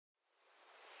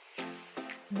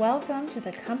Welcome to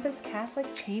the Compass Catholic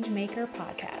Changemaker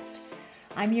podcast.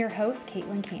 I'm your host,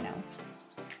 Caitlin Cano.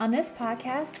 On this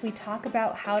podcast, we talk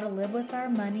about how to live with our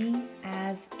money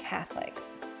as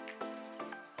Catholics.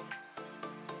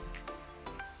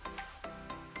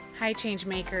 Hi,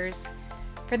 Changemakers.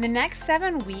 For the next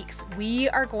 7 weeks, we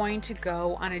are going to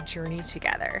go on a journey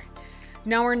together.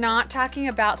 No, we're not talking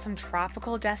about some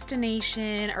tropical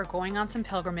destination or going on some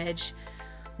pilgrimage.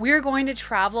 We're going to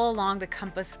travel along the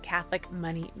Compass Catholic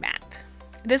Money Map.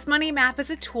 This money map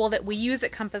is a tool that we use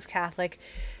at Compass Catholic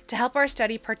to help our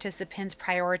study participants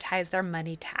prioritize their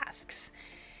money tasks.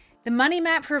 The money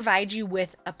map provides you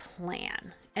with a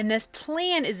plan, and this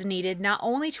plan is needed not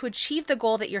only to achieve the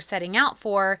goal that you're setting out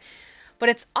for, but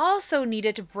it's also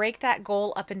needed to break that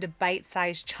goal up into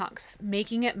bite-sized chunks,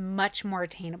 making it much more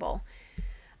attainable.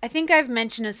 I think I've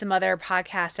mentioned in some other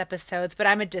podcast episodes, but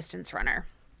I'm a distance runner.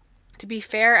 To be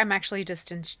fair, I'm actually a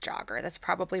distance jogger. That's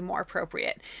probably more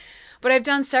appropriate. But I've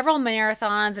done several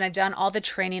marathons and I've done all the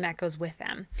training that goes with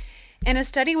them. And a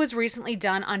study was recently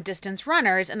done on distance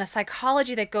runners and the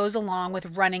psychology that goes along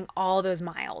with running all those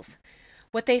miles.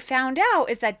 What they found out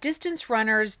is that distance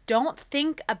runners don't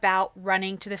think about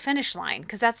running to the finish line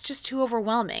because that's just too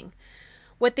overwhelming.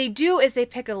 What they do is they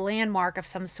pick a landmark of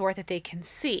some sort that they can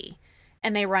see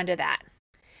and they run to that.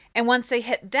 And once they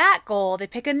hit that goal, they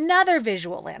pick another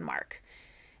visual landmark.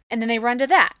 And then they run to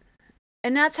that.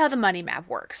 And that's how the money map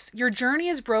works. Your journey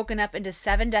is broken up into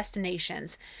 7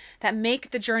 destinations that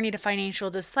make the journey to financial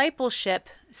discipleship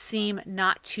seem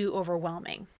not too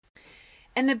overwhelming.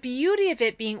 And the beauty of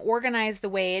it being organized the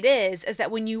way it is that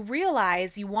when you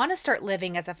realize you want to start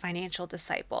living as a financial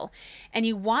disciple and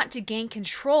you want to gain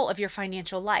control of your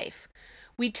financial life,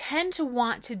 we tend to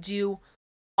want to do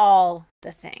all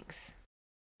the things.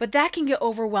 But that can get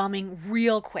overwhelming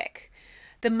real quick.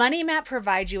 The money map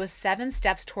provides you with 7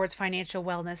 steps towards financial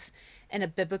wellness in a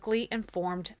biblically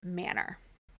informed manner.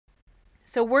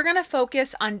 So we're going to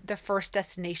focus on the first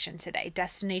destination today,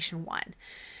 Destination 1.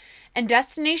 And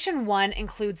Destination 1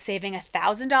 includes saving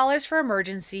 $1,000 for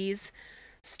emergencies,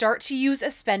 start to use a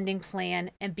spending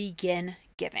plan, and begin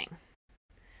giving.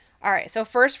 All right, so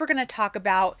first we're going to talk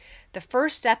about the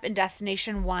first step in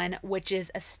Destination 1, which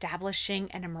is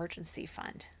establishing an emergency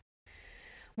fund.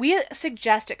 We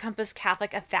suggest at Compass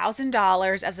Catholic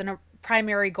 $1,000 as a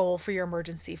primary goal for your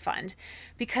emergency fund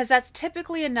because that's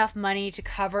typically enough money to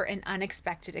cover an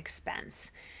unexpected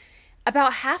expense.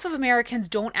 About half of Americans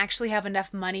don't actually have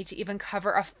enough money to even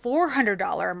cover a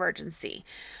 $400 emergency.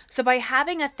 So by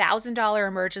having a $1,000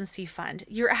 emergency fund,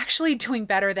 you're actually doing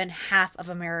better than half of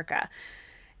America.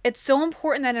 It's so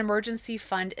important that an emergency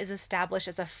fund is established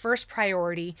as a first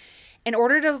priority in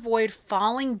order to avoid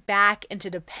falling back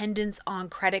into dependence on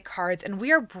credit cards. And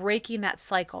we are breaking that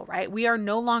cycle, right? We are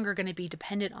no longer going to be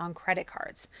dependent on credit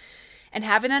cards. And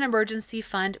having that emergency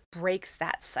fund breaks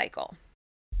that cycle.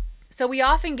 So we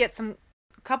often get a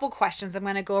couple questions. I'm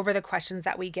going to go over the questions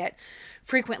that we get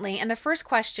frequently. And the first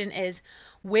question is,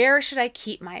 where should I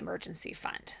keep my emergency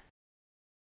fund?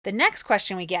 The next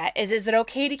question we get is it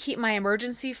okay to keep my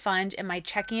emergency fund in my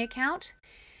checking account?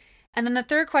 And then the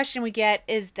third question we get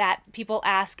is that people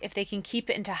ask if they can keep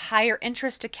it into higher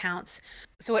interest accounts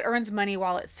so it earns money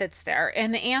while it sits there.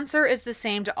 And the answer is the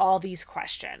same to all these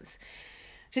questions.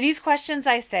 To these questions,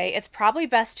 I say it's probably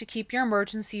best to keep your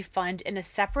emergency fund in a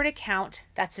separate account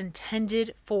that's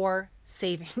intended for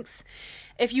savings.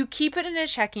 If you keep it in a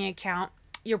checking account,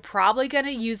 you're probably going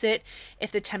to use it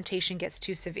if the temptation gets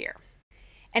too severe.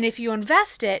 And if you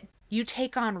invest it, you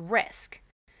take on risk.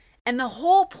 And the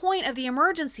whole point of the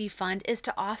emergency fund is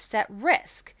to offset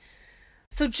risk.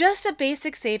 So just a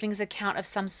basic savings account of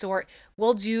some sort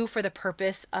will do for the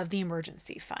purpose of the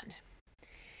emergency fund.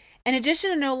 In addition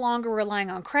to no longer relying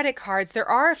on credit cards, there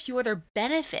are a few other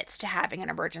benefits to having an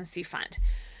emergency fund.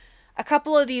 A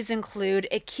couple of these include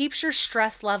it keeps your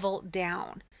stress level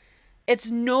down. It's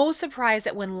no surprise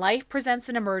that when life presents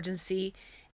an emergency,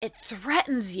 it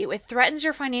threatens you. It threatens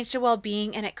your financial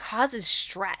well-being and it causes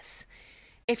stress.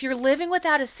 If you're living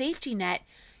without a safety net,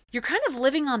 you're kind of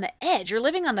living on the edge. You're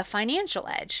living on the financial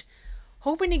edge,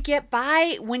 hoping to get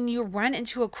by when you run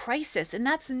into a crisis, and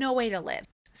that's no way to live.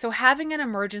 So having an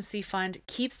emergency fund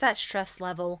keeps that stress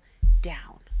level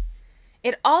down.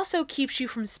 It also keeps you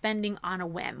from spending on a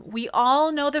whim. We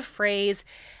all know the phrase,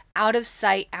 out of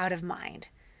sight, out of mind.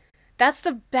 That's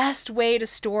the best way to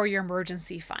store your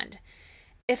emergency fund.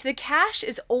 If the cash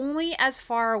is only as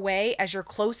far away as your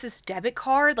closest debit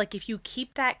card, like if you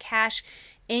keep that cash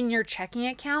in your checking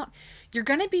account, you're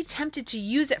going to be tempted to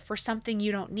use it for something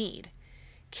you don't need.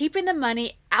 Keeping the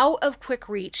money out of quick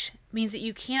reach means that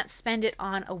you can't spend it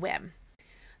on a whim.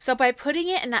 So by putting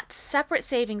it in that separate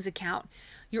savings account,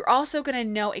 You're also going to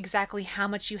know exactly how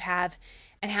much you have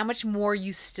and how much more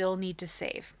you still need to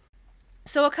save.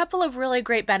 So, a couple of really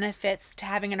great benefits to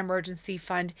having an emergency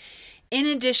fund, in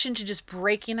addition to just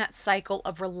breaking that cycle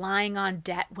of relying on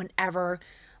debt whenever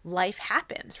life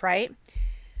happens, right?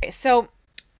 So,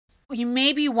 you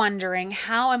may be wondering,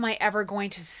 how am I ever going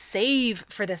to save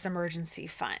for this emergency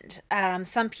fund?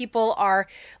 Some people are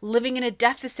living in a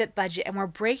deficit budget and we're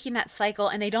breaking that cycle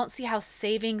and they don't see how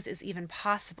savings is even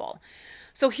possible.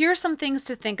 So here's some things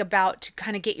to think about to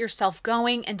kind of get yourself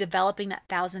going and developing that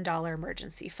 $1,000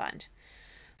 emergency fund.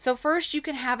 So first, you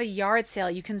can have a yard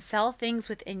sale. You can sell things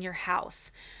within your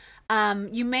house.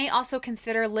 You may also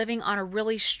consider living on a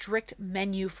really strict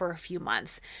menu for a few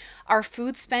months. Our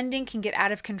food spending can get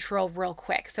out of control real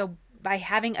quick. So by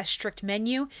having a strict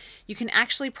menu, you can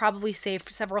actually probably save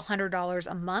several $100s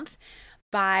a month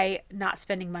by not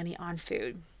spending money on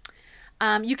food.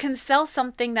 You can sell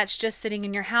something that's just sitting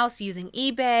in your house using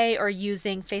eBay or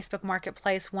using Facebook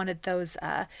Marketplace, one of those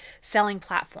selling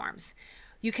platforms.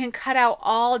 You can cut out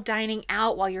all dining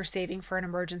out while you're saving for an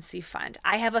emergency fund.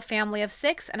 I have a family of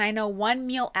 6, and I know one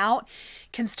meal out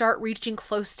can start reaching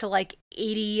close to like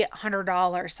 $80,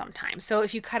 $100 sometimes. So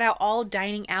if you cut out all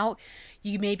dining out,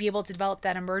 you may be able to develop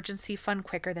that emergency fund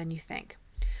quicker than you think.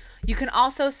 You can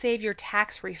also save your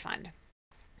tax refund.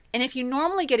 And if you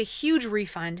normally get a huge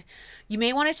refund, you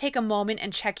may want to take a moment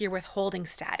and check your withholding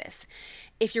status.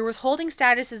 If your withholding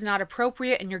status is not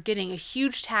appropriate and you're getting a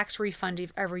huge tax refund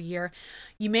every year,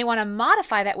 you may want to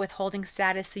modify that withholding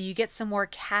status so you get some more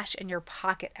cash in your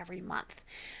pocket every month.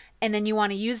 And then you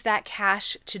want to use that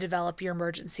cash to develop your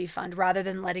emergency fund rather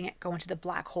than letting it go into the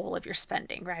black hole of your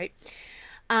spending, right?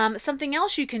 Something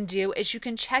else you can do is you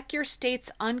can check your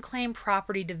state's unclaimed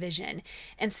property division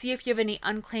and see if you have any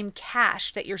unclaimed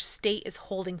cash that your state is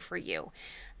holding for you.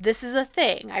 This is a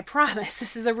thing, I promise.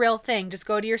 This is a real thing. Just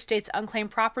go to your state's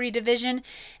unclaimed property division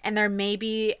and there may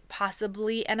be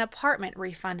possibly an apartment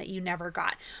refund that you never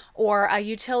got or a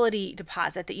utility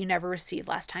deposit that you never received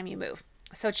last time you moved.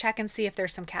 So check and see if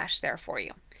there's some cash there for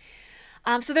you.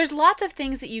 So there's lots of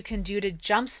things that you can do to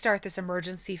jumpstart this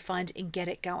emergency fund and get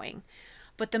it going.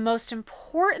 But the most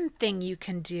important thing you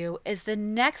can do is the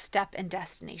next step in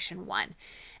Destination 1,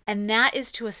 and that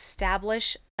is to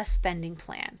establish a spending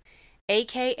plan,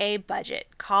 aka budget.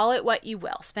 Call it what you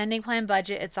will. Spending plan,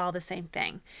 budget, it's all the same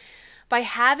thing. By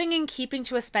having and keeping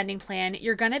to a spending plan,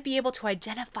 you're going to be able to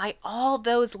identify all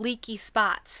those leaky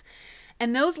spots.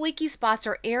 And those leaky spots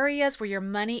are areas where your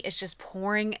money is just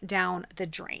pouring down the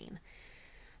drain.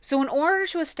 So in order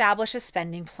to establish a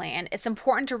spending plan, it's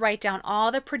important to write down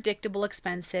all the predictable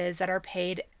expenses that are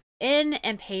paid in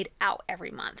and paid out every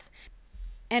month.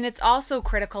 And it's also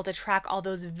critical to track all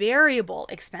those variable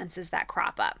expenses that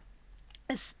crop up,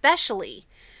 especially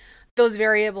those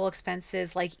variable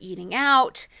expenses like eating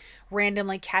out,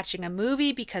 randomly catching a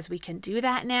movie because we can do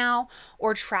that now,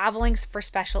 or traveling for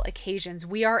special occasions.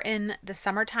 We are in the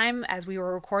summertime as we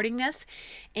were recording this,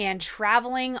 and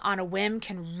traveling on a whim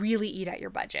can really eat at your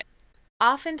budget.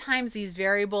 Oftentimes, these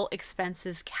variable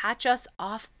expenses catch us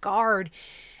off guard,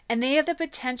 and they have the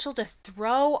potential to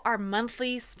throw our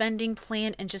monthly spending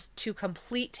plan into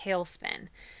complete tailspin.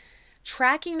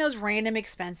 Tracking those random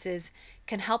expenses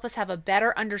can help us have a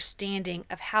better understanding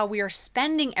of how we are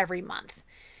spending every month,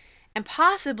 and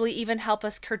possibly even help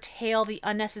us curtail the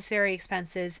unnecessary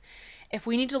expenses if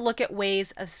we need to look at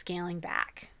ways of scaling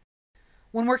back.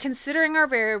 When we're considering our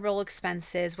variable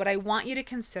expenses, what I want you to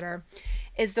consider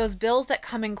is those bills that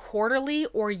come in quarterly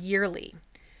or yearly,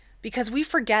 because we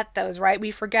forget those, right?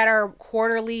 We forget our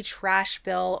quarterly trash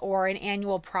bill or an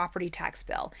annual property tax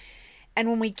bill. And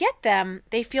when we get them,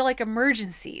 they feel like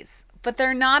emergencies, but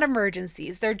they're not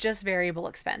emergencies. They're just variable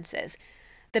expenses.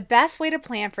 The best way to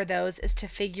plan for those is to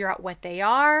figure out what they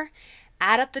are,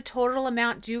 add up the total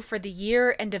amount due for the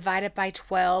year, and divide it by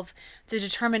 12 to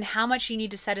determine how much you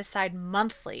need to set aside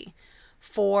monthly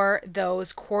for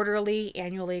those quarterly,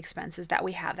 annually expenses that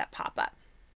we have that pop up.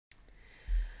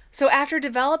 So after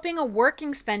developing a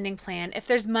working spending plan, if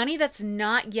there's money that's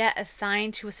not yet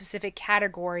assigned to a specific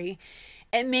category,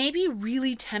 it may be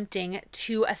really tempting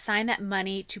to assign that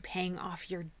money to paying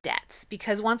off your debts,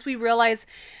 because once we realize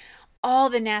all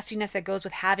the nastiness that goes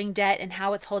with having debt and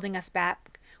how it's holding us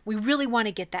back, we really want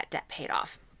to get that debt paid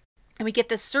off. And we get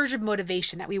this surge of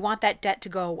motivation that we want that debt to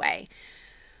go away.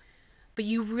 But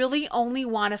you really only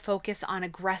want to focus on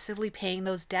aggressively paying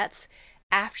those debts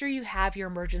after you have your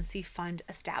emergency fund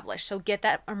established. So get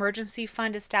that emergency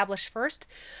fund established first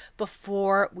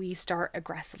before we start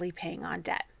aggressively paying on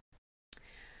debt.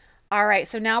 All right,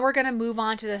 so now we're going to move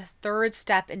on to the third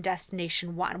step in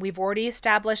Destination 1. We've already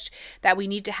established that we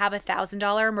need to have a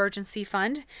 $1,000 emergency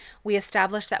fund. We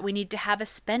established that we need to have a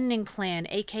spending plan,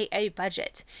 aka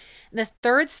budget. And the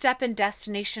third step in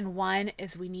Destination 1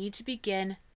 is we need to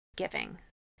begin giving.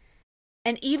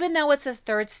 And even though it's a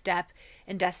third step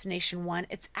in Destination 1,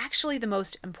 it's actually the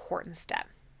most important step.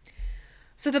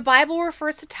 So the Bible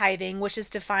refers to tithing, which is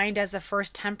defined as the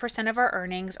first 10% of our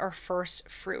earnings or first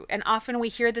fruit. And often we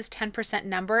hear this 10%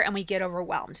 number and we get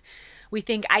overwhelmed. We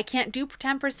think, I can't do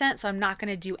 10%, so I'm not going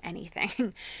to do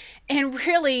anything. And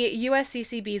really,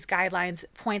 USCCB's guidelines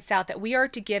points out that we are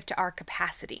to give to our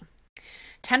capacity.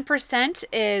 10%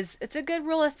 it's a good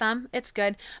rule of thumb. It's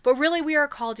good. But really, we are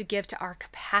called to give to our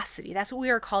capacity. That's what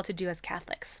we are called to do as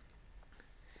Catholics.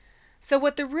 So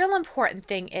what the real important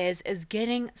thing is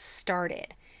getting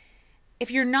started.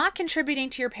 If you're not contributing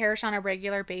to your parish on a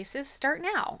regular basis, start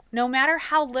now. No matter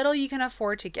how little you can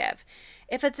afford to give.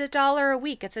 If it's $1 a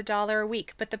week, it's $1 a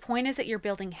week. But the point is that you're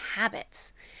building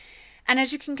habits. And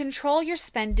as you can control your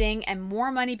spending and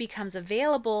more money becomes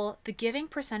available, the giving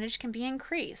percentage can be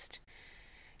increased.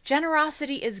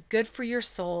 Generosity is good for your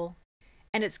soul,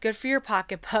 and it's good for your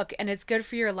pocketbook, and it's good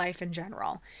for your life in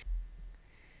general.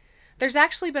 There's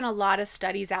actually been a lot of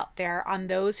studies out there on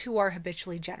those who are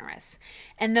habitually generous.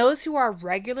 And those who are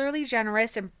regularly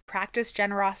generous and practice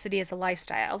generosity as a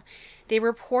lifestyle, they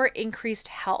report increased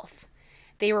health.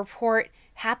 They report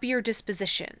happier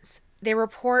dispositions. They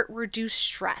report reduced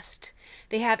stress.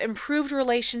 They have improved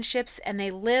relationships and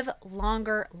they live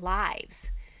longer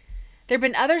lives. There have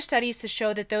been other studies to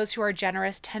show that those who are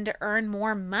generous tend to earn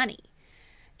more money.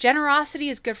 Generosity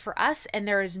is good for us, and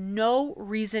there is no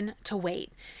reason to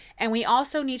wait. And we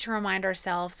also need to remind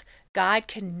ourselves God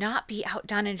cannot be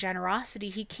outdone in generosity.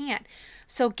 He can't.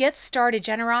 So get started.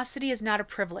 Generosity is not a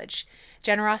privilege.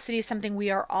 Generosity is something we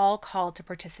are all called to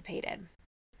participate in.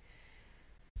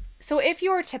 So if you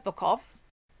are typical,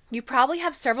 you probably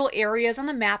have several areas on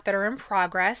the map that are in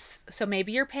progress. So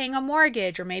maybe you're paying a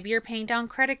mortgage, or maybe you're paying down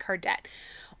credit card debt,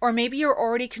 or maybe you're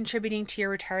already contributing to your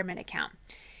retirement account.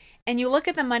 And you look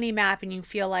at the money map and you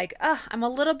feel like, I'm a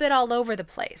little bit all over the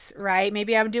place, right?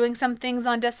 Maybe I'm doing some things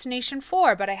on Destination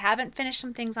 4, but I haven't finished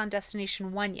some things on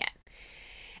Destination 1 yet.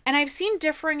 And I've seen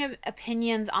differing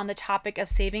opinions on the topic of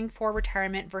saving for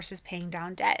retirement versus paying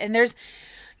down debt. And there's,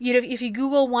 if you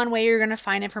Google one way, you're going to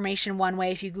find information one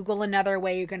way. If you Google another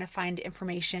way, you're going to find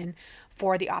information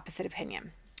for the opposite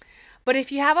opinion. But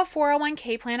if you have a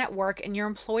 401k plan at work and your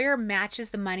employer matches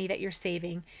the money that you're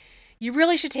saving, you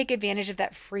really should take advantage of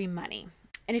that free money.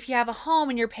 And if you have a home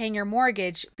and you're paying your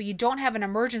mortgage, but you don't have an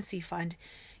emergency fund,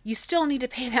 you still need to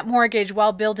pay that mortgage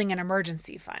while building an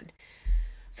emergency fund.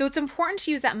 So it's important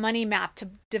to use that money map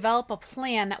to develop a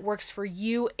plan that works for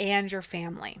you and your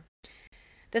family.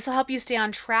 This will help you stay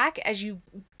on track as you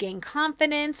gain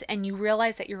confidence and you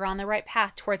realize that you're on the right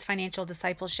path towards financial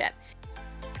discipleship.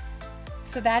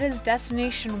 So that is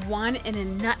Destination 1 in a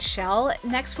nutshell.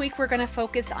 Next week, we're going to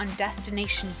focus on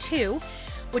Destination 2,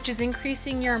 which is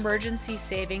increasing your emergency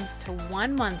savings to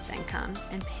 1 month's income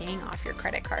and paying off your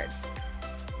credit cards.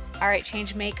 All right,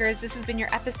 change makers, this has been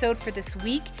your episode for this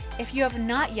week. If you have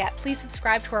not yet, please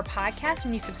subscribe to our podcast.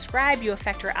 When you subscribe, you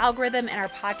affect our algorithm and our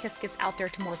podcast gets out there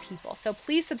to more people. So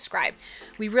please subscribe.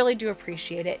 We really do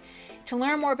appreciate it. To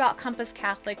learn more about Compass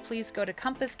Catholic, please go to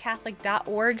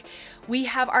compasscatholic.org. We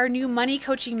have our new money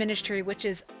coaching ministry, which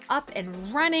is up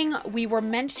and running. We were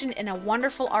mentioned in a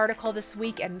wonderful article this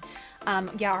week, and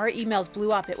our emails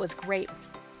blew up. It was great.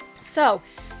 So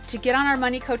to get on our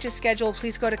money coaches schedule,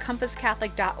 please go to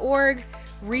compasscatholic.org.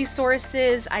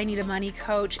 Resources, I Need a Money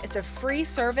Coach. It's a free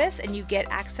service and you get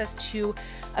access to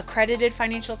accredited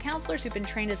financial counselors who've been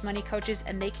trained as money coaches,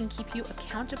 and they can keep you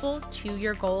accountable to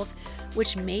your goals,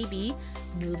 which may be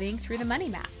moving through the money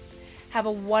map. Have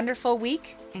a wonderful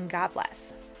week and God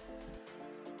bless.